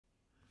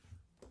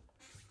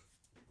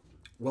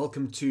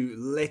Welcome to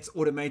Let's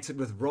Automate It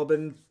with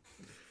Robin.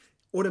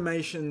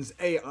 Automations,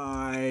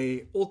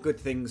 AI, all good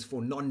things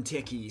for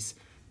non-techies.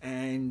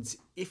 And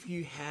if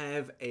you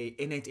have a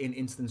n8n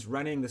instance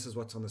running, this is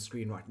what's on the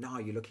screen right now.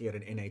 You're looking at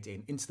an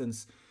n8n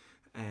instance.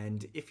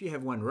 And if you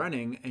have one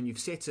running and you've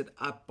set it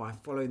up by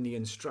following the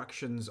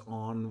instructions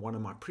on one of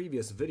my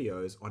previous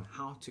videos on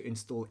how to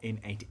install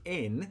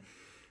n8n,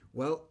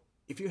 well,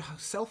 if you're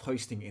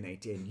self-hosting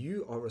n8n,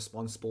 you are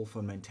responsible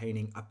for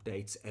maintaining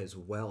updates as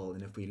well.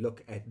 And if we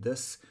look at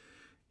this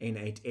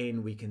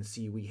n8n, we can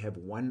see we have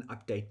one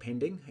update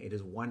pending. It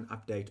is one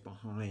update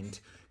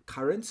behind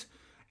current.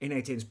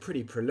 n8n is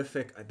pretty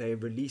prolific. They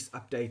release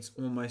updates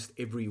almost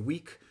every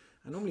week.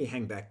 I normally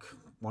hang back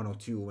 1 or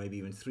 2 or maybe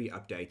even 3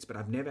 updates, but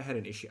I've never had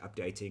an issue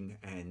updating,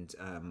 and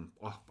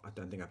I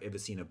don't think I've ever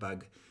seen a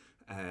bug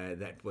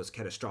that was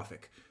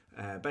catastrophic.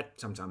 But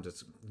sometimes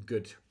it's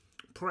good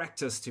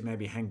practice to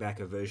maybe hang back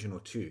a version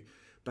or 2.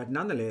 But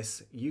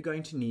nonetheless, you're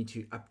going to need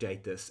to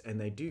update this, and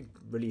they do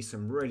release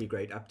some really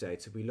great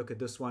updates. If we look at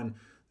this one,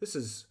 this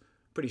is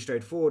pretty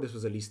straightforward. This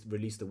was at least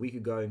released a week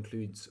ago,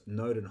 includes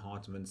node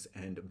enhancements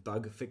and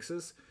bug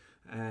fixes.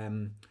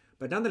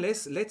 But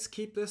nonetheless, let's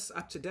keep this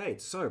up to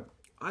date. So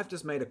I've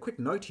just made a quick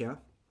note here,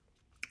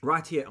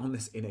 right here on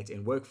this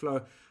n8n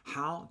workflow,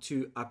 how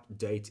to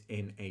update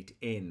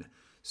n8n.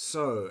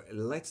 So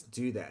let's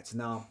do that.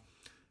 Now,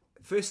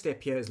 first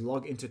step here is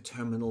log into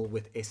terminal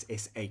with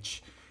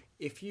SSH.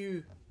 If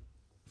you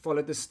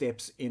follow the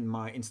steps in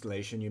my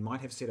installation, you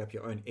might have set up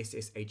your own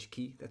SSH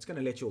key. That's going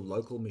to let your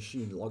local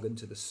machine log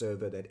into the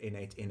server that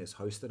n8n is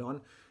hosted on.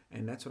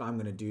 And that's what I'm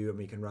going to do, and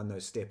we can run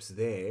those steps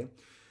there.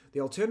 The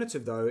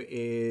alternative, though,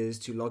 is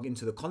to log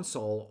into the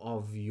console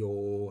of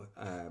your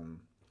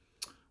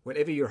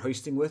whatever you're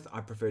hosting with.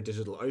 I prefer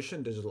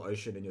DigitalOcean.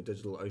 DigitalOcean and your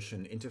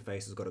DigitalOcean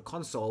interface has got a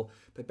console,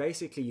 but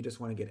basically you just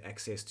want to get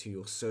access to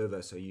your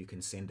server so you can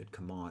send it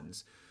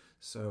commands.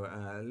 So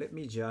let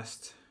me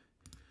just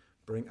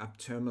bring up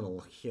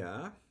terminal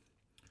here.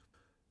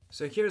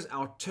 So here's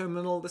our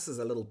terminal. This is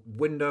a little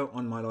window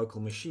on my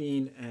local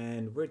machine,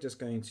 and we're just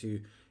going to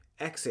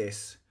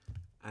access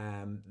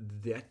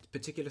that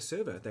particular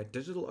server, that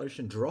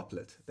DigitalOcean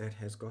droplet that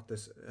has got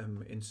this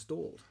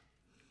installed.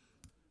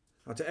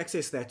 Now, to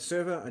access that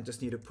server, I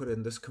just need to put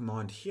in this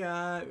command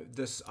here.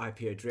 This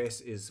IP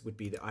address would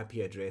be the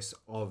IP address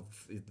of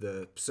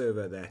the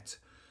server that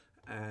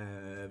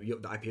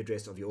the IP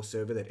address of your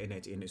server that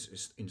n8n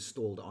is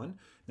installed on.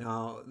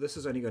 Now, this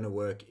is only going to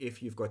work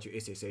if you've got your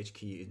SSH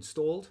key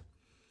installed,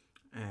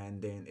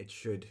 and then it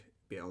should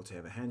be able to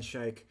have a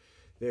handshake.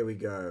 There we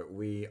go.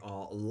 We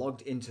are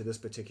logged into this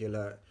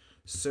particular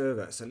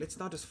server. So let's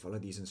now just follow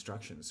these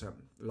instructions. So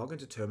log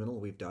into terminal,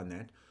 we've done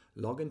that.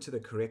 Log into the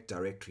correct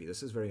directory.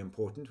 This is very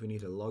important. We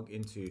need to log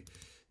into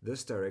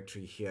this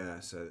directory here.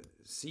 So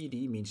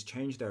CD means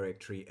change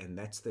directory, and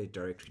that's the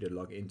directory to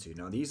log into.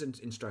 Now these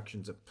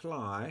instructions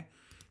apply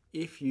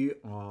if you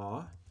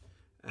are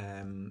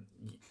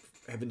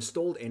have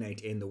installed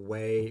n8n the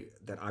way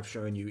that I've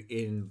shown you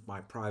in my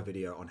prior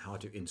video on how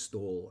to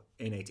install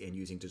n8n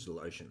using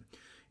DigitalOcean.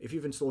 If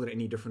you've installed it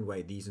any different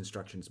way, these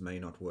instructions may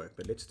not work,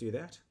 but let's do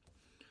that.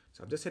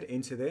 So I've just hit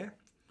enter there,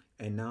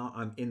 and now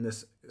I'm in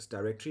this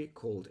directory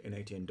called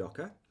n8n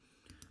docker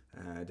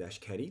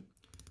 -caddy.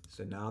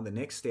 So now the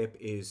next step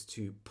is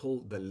to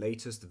pull the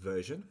latest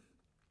version.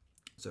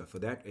 So for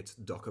that, it's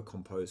docker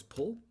compose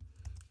pull.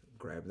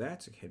 Grab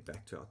that, head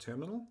back to our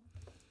terminal,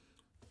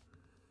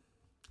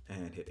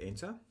 and hit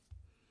enter.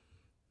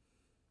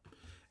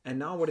 And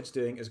now what it's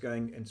doing is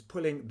going and it's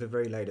pulling the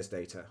very latest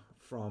data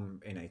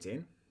from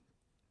n8n.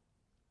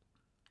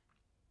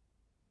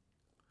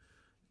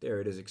 There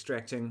it is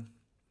extracting.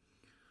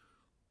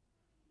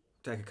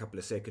 Take a couple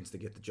of seconds to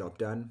get the job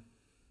done.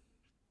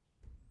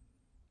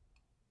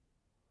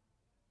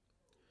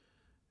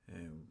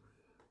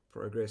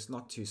 Progress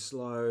not too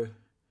slow.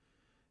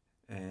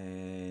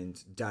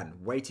 And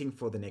done. Waiting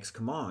for the next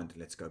command.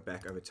 Let's go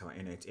back over to our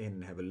n8n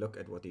and have a look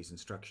at what these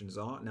instructions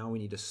are. Now we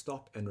need to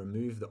stop and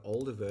remove the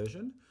older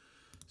version.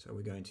 So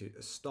we're going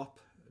to stop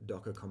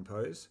docker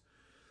compose,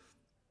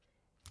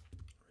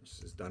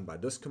 which is done by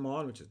this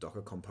command, which is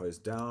docker compose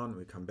down.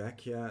 We come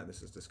back here.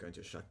 This is just going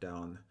to shut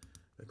down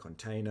the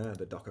container,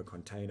 the Docker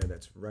container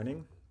that's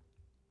running.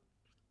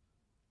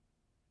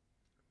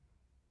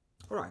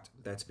 All right,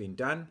 that's been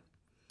done.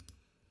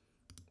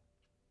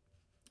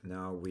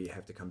 Now we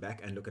have to come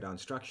back and look at our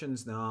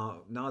instructions.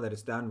 Now that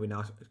it's done,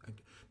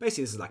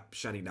 basically this is like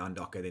shutting down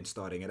Docker, then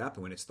starting it up,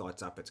 and when it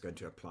starts up, it's going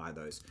to apply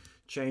those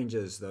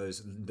changes,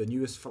 the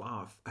newest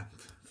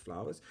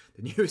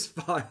the newest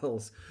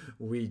files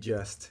we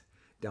just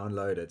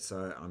downloaded. So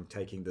I'm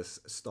taking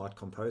this start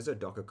composer,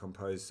 Docker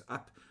compose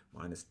up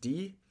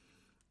 -d,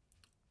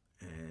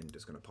 and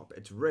just going to pop it.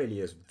 It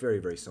really is very,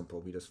 very simple.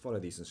 We just follow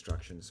these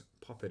instructions,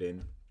 pop it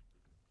in,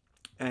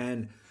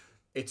 and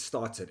it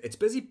started. It's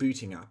busy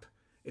booting up.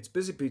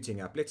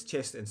 Let's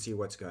test and see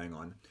what's going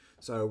on.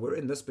 So we're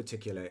in this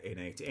particular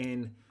n8n.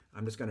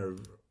 I'm just going to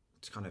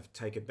kind of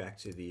take it back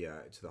to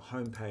the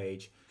home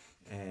page,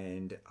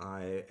 and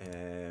I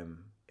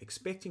am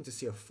expecting to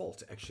see a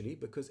fault actually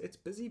because it's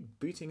busy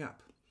booting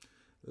up.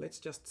 Let's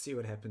just see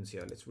what happens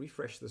here. Let's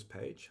refresh this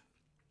page.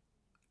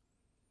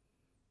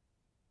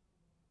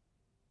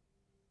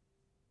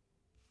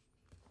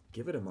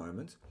 Give it a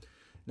moment.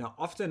 Now,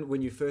 often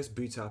when you first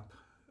boot up,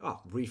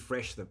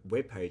 refresh the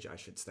web page, I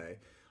should say,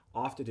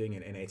 after doing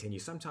an n8n, you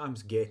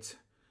sometimes get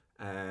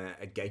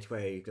a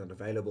gateway not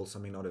available,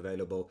 something not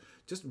available.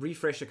 Just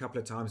refresh a couple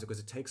of times because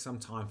it takes some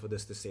time for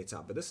this to set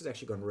up. But this has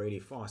actually gone really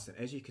fast. And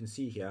as you can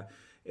see here,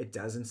 it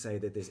doesn't say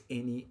that there's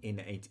any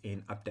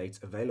n8n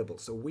updates available.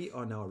 So we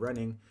are now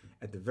running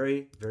at the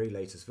very, very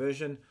latest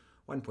version,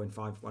 1.5,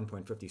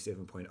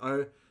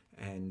 1.57.0.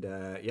 And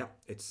yeah,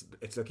 it's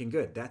looking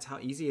good. That's how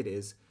easy it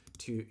is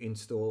to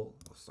install,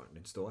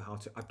 how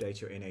to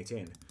update your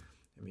n8n.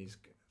 Let me just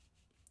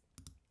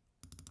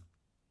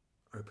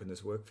open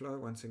this workflow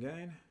once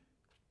again.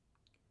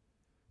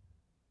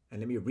 And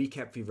let me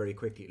recap for you very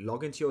quickly.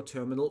 Log into your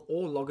terminal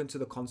or log into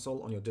the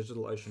console on your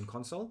DigitalOcean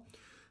console,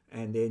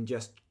 and then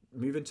just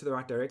move into the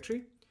right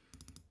directory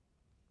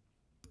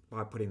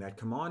by putting that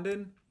command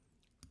in,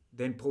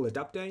 then pull it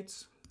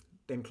updates,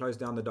 then close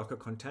down the Docker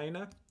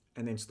container,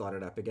 and then start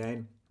it up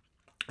again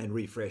and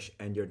refresh,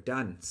 and you're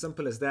done.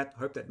 Simple as that.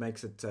 Hope that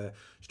makes it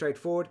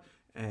straightforward,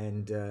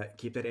 and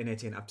keep that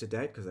n8n up to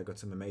date because I've got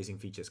some amazing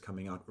features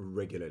coming out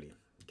regularly.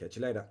 Catch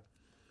you later.